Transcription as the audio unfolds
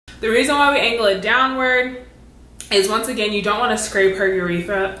The reason why we angle it downward is, once again, you don't want to scrape her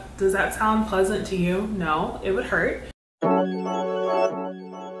urethra. Does that sound pleasant to you? No, it would hurt.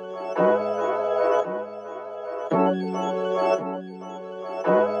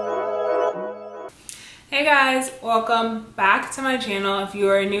 Hey guys, welcome back to my channel. If you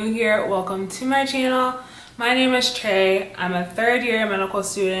are new here, welcome to my channel. My name is Trey. I'm a third-year medical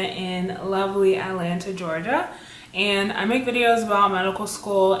student in lovely Atlanta, Georgia, and I make videos about medical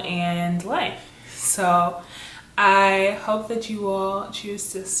school and life. So I hope that you will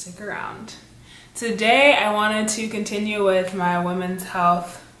choose to stick around. Today I wanted to continue with my women's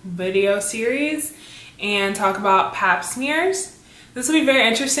health video series and talk about pap smears. This will be very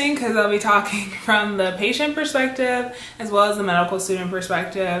interesting because I'll be talking from the patient perspective as well as the medical student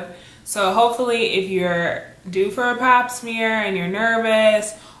perspective. So hopefully if you're due for a pap smear and you're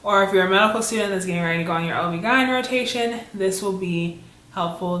nervous, or if you're a medical student that's getting ready to go on your OB/GYN rotation, this will be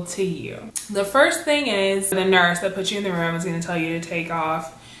helpful to you. The first thing is the nurse that puts you in the room is going to tell you to take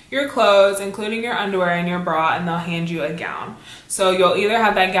off your clothes, including your underwear and your bra, and they'll hand you a gown. So you'll either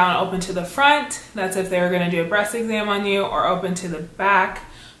have that gown open to the front, that's if they were going to do a breast exam on you, or open to the back.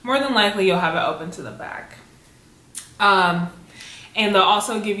 More than likely you'll have it open to the back. And they'll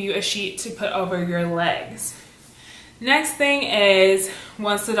also give you a sheet to put over your legs. Next thing is,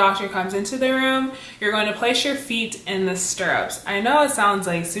 once the doctor comes into the room, you're going to place your feet in the stirrups. I know it sounds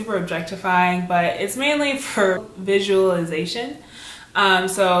like super objectifying, but it's mainly for visualization.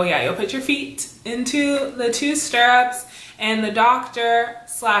 So yeah, you'll put your feet into the two stirrups, and the doctor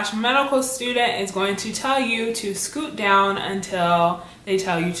 / medical student is going to tell you to scoot down until they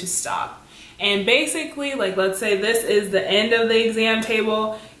tell you to stop. And basically, like, let's say this is the end of the exam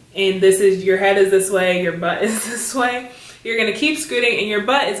table, and this is, your head is this way, your butt is this way. You're gonna keep scooting, and your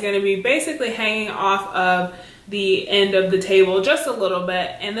butt is gonna be basically hanging off of the end of the table just a little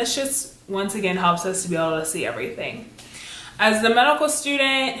bit. And this just, once again, helps us to be able to see everything. As the medical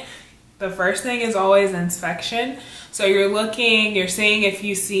student, the first thing is always inspection. So you're looking, you're seeing if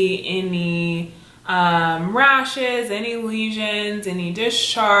you see any rashes, any lesions, any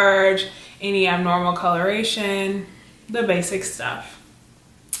discharge, any abnormal coloration, the basic stuff.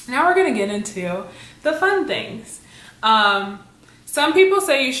 Now we're gonna get into the fun things. Some people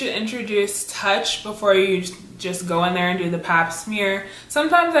say you should introduce touch before you just go in there and do the pap smear.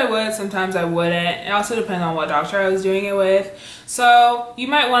 Sometimes I would, sometimes I wouldn't. It also depends on what doctor I was doing it with. So you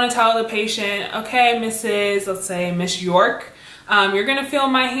might want to tell the patient, okay, Mrs., let's say Miss York, you're gonna feel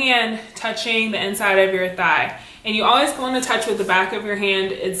my hand touching the inside of your thigh. And you always want to touch with the back of your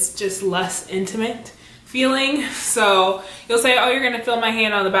hand. It's just less intimate feeling. So you'll say, oh, you're gonna feel my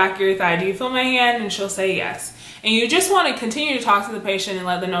hand on the back of your thigh. Do you feel my hand? And she'll say yes. And you just want to continue to talk to the patient and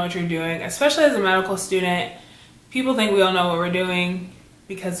let them know what you're doing. Especially as a medical student, people think we don't know what we're doing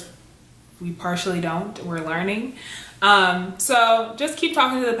because we partially don't. We're learning. So just keep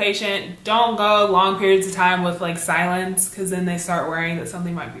talking to the patient. Don't go long periods of time with like silence, because then they start worrying that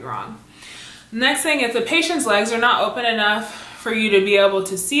something might be wrong. Next thing, if the patient's legs are not open enough for you to be able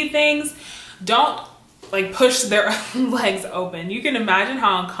to see things, don't like push their legs open. You can imagine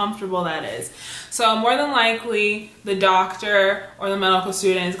how uncomfortable that is. So more than likely the doctor or the medical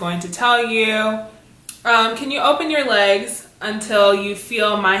student is going to tell you, can you open your legs until you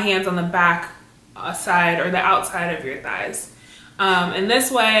feel my hands on the back side or the outside of your thighs. And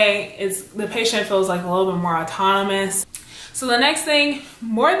this way the patient feels like a little bit more autonomous. So the next thing,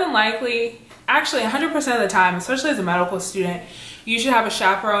 more than likely, actually 100% of the time, especially as a medical student, you should have a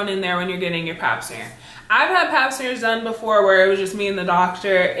chaperone in there when you're getting your pap smear. I've had pap smears done before where it was just me and the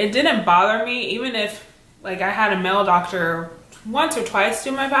doctor. It didn't bother me, even if like I had a male doctor once or twice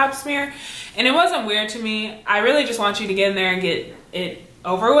do my pap smear, and it wasn't weird to me. I really just want you to get in there and get it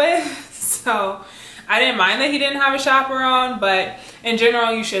over with. So I didn't mind that he didn't have a chaperone, but in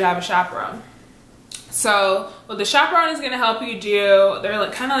general, you should have a chaperone. So what the chaperone is going to help you do, they're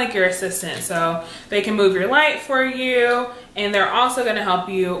like, kind of like your assistant. So they can move your light for you, and they're also going to help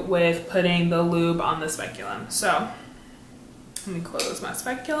you with putting the lube on the speculum. So let me close my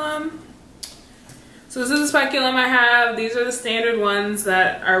speculum. So this is the speculum I have. These are the standard ones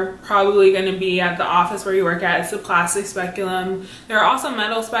that are probably going to be at the office where you work at. It's a plastic speculum. There are also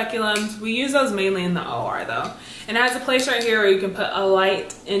metal speculums. We use those mainly in the OR though. And it has a place right here where you can put a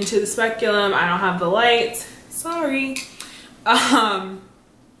light into the speculum. I don't have the light, sorry. So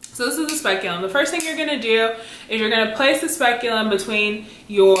this is the speculum. The first thing you're going to do is you're going to place the speculum between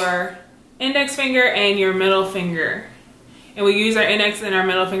your index finger and your middle finger. And we use our index and our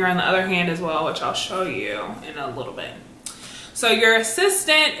middle finger on the other hand as well, which I'll show you in a little bit. So your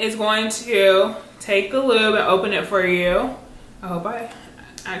assistant is going to take the lube and open it for you. I hope I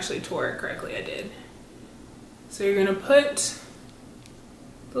actually tore it correctly, I did. So you're gonna put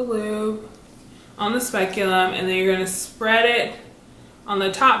the lube on the speculum, and then you're gonna spread it on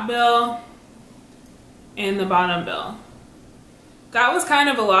the top bill and the bottom bill. That was kind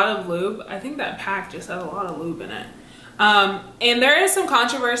of a lot of lube. I think that pack just has a lot of lube in it. And there is some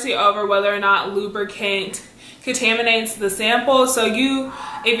controversy over whether or not lubricant contaminates the sample. So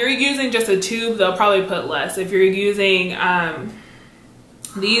if you're using just a tube, they'll probably put less. If you're using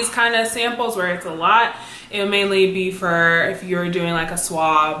these kind of samples where it's a lot, it will mainly be for if you're doing like a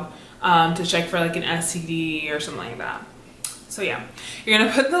swab to check for like an STD or something like that. So yeah, you're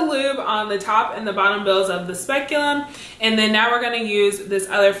gonna put the lube on the top and the bottom bills of the speculum, and then now we're gonna use this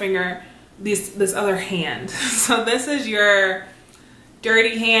other finger, this other hand. So this is your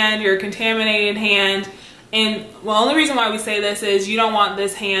dirty hand, your contaminated hand. And the only reason why we say this is you don't want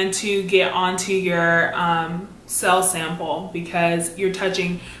this hand to get onto your cell sample, because you're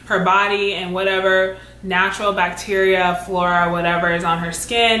touching her body, and whatever natural bacteria, flora, whatever is on her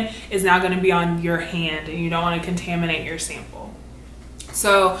skin is now going to be on your hand, and you don't want to contaminate your sample.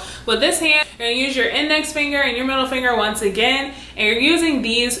 So with this hand, you're going to use your index finger and your middle finger once again, and you're using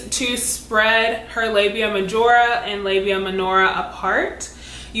these to spread her labia majora and labia minora apart.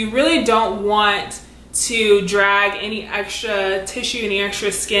 You really don't want to drag any extra tissue, any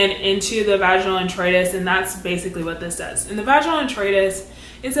extra skin into the vaginal introitus, and that's basically what this does. And the vaginal introitus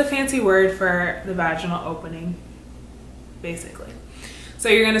is a fancy word for the vaginal opening, basically. So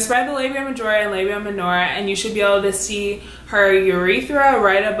you're going to spread the labia majora and labia minora, and you should be able to see her urethra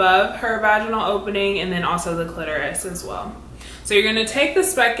right above her vaginal opening, and then also the clitoris as well. So you're going to take the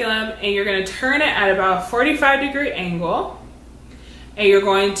speculum and you're going to turn it at about a 45-degree angle, and you're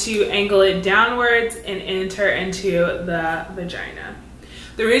going to angle it downwards and enter into the vagina.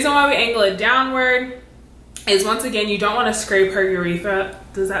 The reason why we angle it downward is, once again, you don't want to scrape her urethra.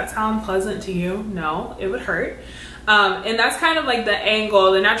 Does that sound pleasant to you? No, it would hurt. And that's kind of like the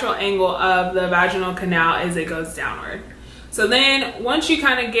angle, the natural angle of the vaginal canal, is it goes downward. So then once you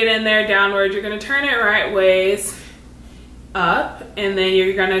kind of get in there downward, you're going to turn it right ways up, and then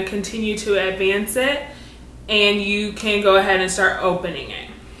you're going to continue to advance it, and you can go ahead and start opening it.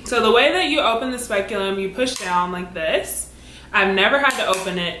 So the way that you open the speculum, you push down like this. I've never had to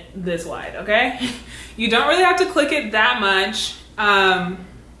open it this wide, okay? You don't really have to click it that much.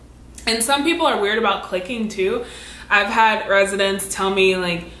 And some people are weird about clicking too. I've had residents tell me,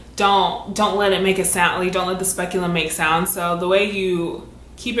 like, don't let it make a sound, like don't let the speculum make sounds. So the way you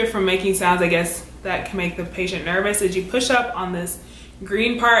keep it from making sounds, I guess, that can make the patient nervous, is you push up on this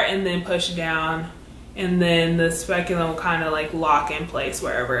green part and then push down, and then the speculum will kind of like lock in place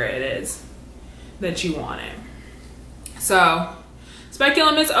wherever it is that you want it. So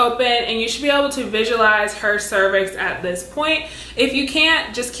speculum is open, and you should be able to visualize her cervix at this point. If you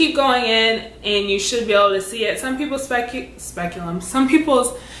can't, just keep going in and you should be able to see it. Some people's some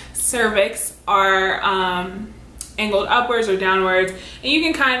people's cervix are angled upwards or downwards, and you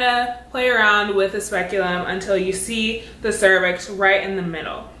can kind of play around with the speculum until you see the cervix right in the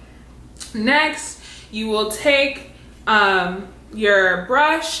middle. Next, you will take your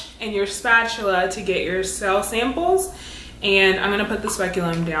brush and your spatula to get your cell samples. And I'm gonna put the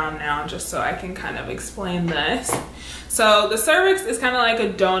speculum down now just so I can kind of explain this. So the cervix is kind of like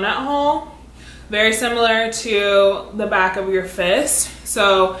a donut hole, very similar to the back of your fist.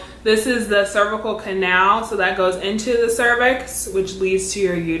 So this is the cervical canal, so that goes into the cervix, which leads to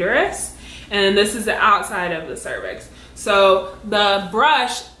your uterus. And this is the outside of the cervix. So the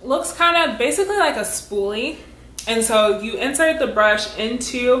brush looks kind of basically like a spoolie. And so you insert the brush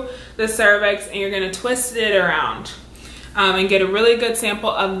into the cervix, and you're gonna twist it around. And get a really good sample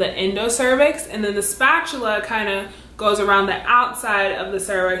of the endocervix, and then the spatula kind of goes around the outside of the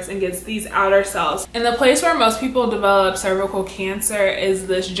cervix and gets these outer cells. And the place where most people develop cervical cancer is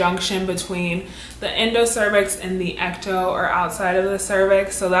this junction between the endocervix and the ecto, or outside of the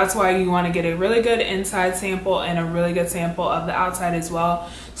cervix. So that's why you want to get a really good inside sample and a really good sample of the outside as well,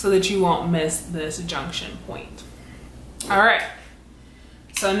 so that you won't miss this junction point. All right.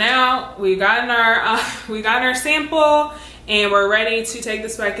 So now we got our sample, and we're ready to take the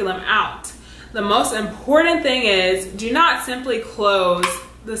speculum out. The most important thing is, do not simply close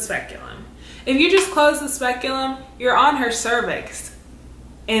the speculum. If you just close the speculum, you're on her cervix,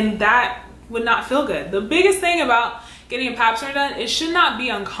 and that would not feel good. The biggest thing about getting a pap smear done, it should not be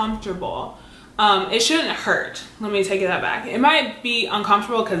uncomfortable. It shouldn't hurt. Let me take that back. It might be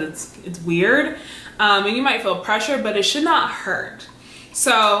uncomfortable because it's weird, and you might feel pressure, but it should not hurt.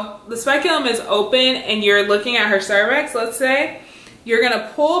 So the speculum is open and you're looking at her cervix, let's say, you're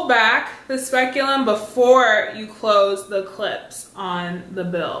gonna pull back the speculum before you close the clips on the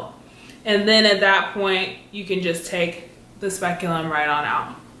bill. And then at that point, you can just take the speculum right on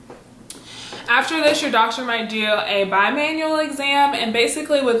out. After this, your doctor might do a bimanual exam, and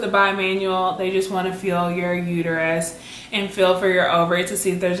basically with the bimanual, they just want to feel your uterus and feel for your ovary to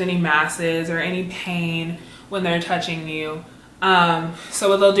see if there's any masses or any pain when they're touching you. So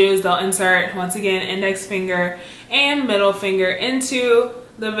what they'll do is they'll insert, once again, index finger and middle finger into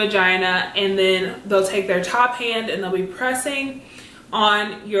the vagina, and then they'll take their top hand and they'll be pressing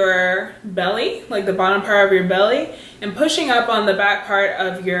on your belly, like the bottom part of your belly, and pushing up on the back part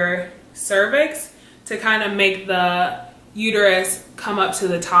of your cervix to kind of make the uterus come up to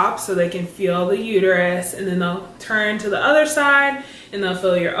the top so they can feel the uterus. And then they'll turn to the other side and they'll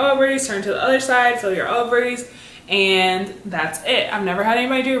feel your ovaries, turn to the other side, feel your ovaries, and that's it. I've never had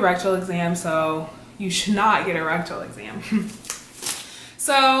anybody do a rectal exam, so you should not get a rectal exam.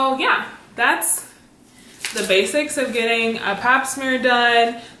 So yeah, that's the basics of getting a pap smear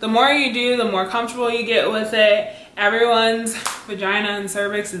done. The more you do, the more comfortable you get with it. Everyone's vagina and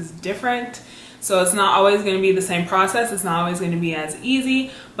cervix is different, so it's not always going to be the same process. It's not always going to be as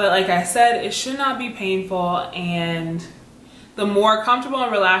easy, but like I said, it should not be painful, and the more comfortable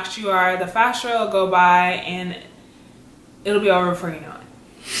and relaxed you are, the faster it'll go by and it'll be over before you know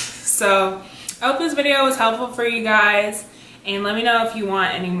it. So I hope this video was helpful for you guys, and let me know if you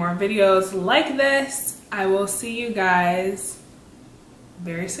want any more videos like this. I will see you guys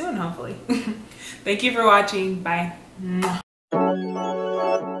very soon, hopefully. Thank you for watching. Bye. Mwah.